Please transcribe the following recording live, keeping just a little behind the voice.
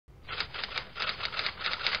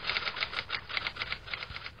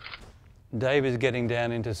Dave is getting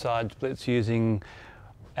down into side splits using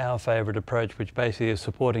our favourite approach, which basically is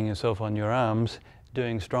supporting yourself on your arms,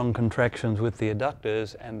 doing strong contractions with the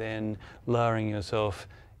adductors and then lowering yourself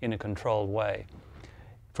in a controlled way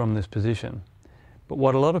from this position. But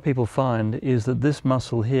what a lot of people find is that this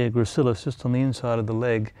muscle here, gracilis, just on the inside of the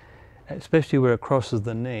leg, especially where it crosses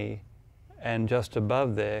the knee and just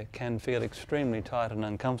above there, can feel extremely tight and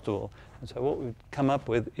uncomfortable. And so what we've come up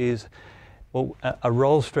with is a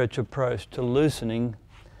roll stretch approach to loosening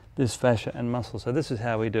this fascia and muscle. So this is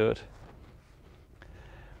how we do it.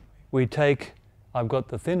 We take, I've got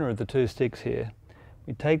the thinner of the two sticks here.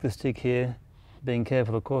 We take the stick here, being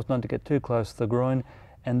careful of course not to get too close to the groin,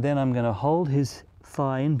 and then I'm going to hold his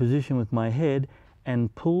thigh in position with my head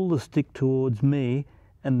and pull the stick towards me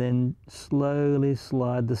and then slowly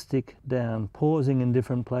slide the stick down, pausing in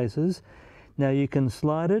different places. Now you can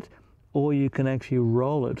slide it or you can actually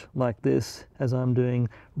roll it like this, as I'm doing.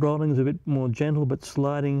 Rolling is a bit more gentle, but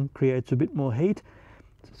sliding creates a bit more heat.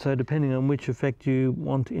 So depending on which effect you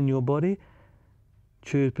want in your body,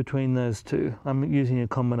 choose between those two. I'm using a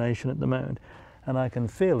combination at the moment. And I can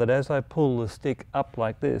feel that as I pull the stick up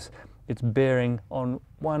like this, it's bearing on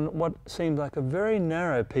what seems like a very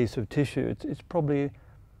narrow piece of tissue. It's probably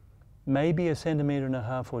maybe 1.5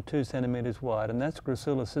 centimetres or 2 centimetres wide, and that's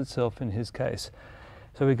gracilis itself in his case.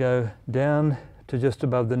 So we go down to just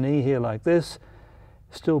above the knee here like this,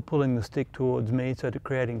 still pulling the stick towards me, so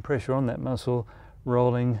creating pressure on that muscle,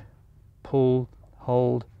 rolling, pull,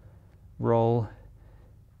 hold, roll.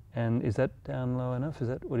 And is that down low enough?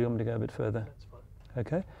 Or do you want me to go a bit further? That's fine.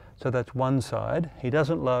 Okay, so that's one side. He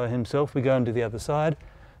doesn't lower himself, we go into the other side.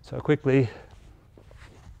 So quickly,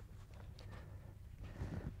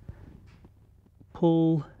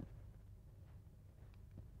 pull,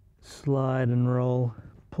 slide and roll,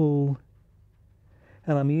 pull,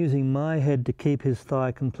 and I'm using my head to keep his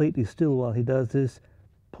thigh completely still while he does this.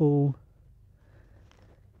 Pull,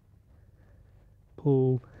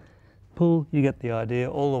 pull, pull, you get the idea,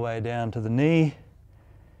 all the way down to the knee.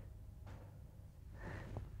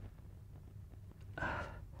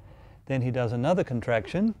 Then he does another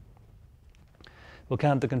contraction. We'll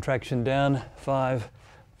count the contraction down, 5,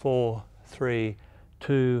 4, 3,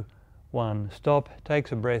 2, 1. Stop,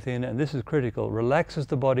 takes a breath in, and this is critical, relaxes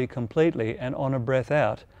the body completely, and on a breath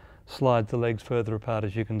out, slides the legs further apart,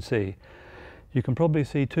 as you can see. You can probably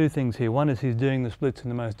see two things here. One is he's doing the splits in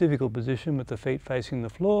the most difficult position with the feet facing the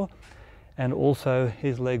floor, and also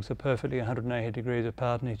his legs are perfectly 180 degrees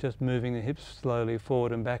apart, and he's just moving the hips slowly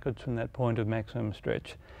forward and backwards from that point of maximum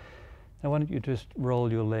stretch. Now why don't you just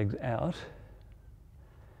roll your legs out.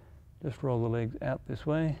 Just roll the legs out this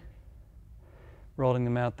way. Rolling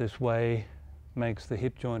them out this way makes the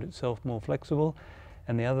hip joint itself more flexible.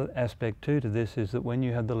 And the other aspect too to this is that when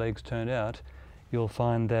you have the legs turned out, you'll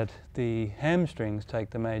find that the hamstrings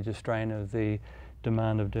take the major strain of the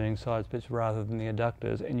demand of doing side splits rather than the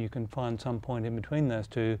adductors, and you can find some point in between those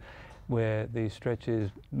two where the stretch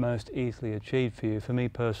is most easily achieved for you. For me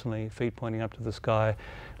personally, feet pointing up to the sky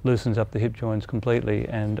loosens up the hip joints completely,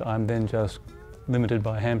 and I'm then just limited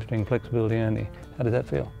by hamstring flexibility only. How does that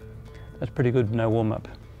feel? That's pretty good, no warm-up.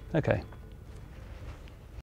 Okay.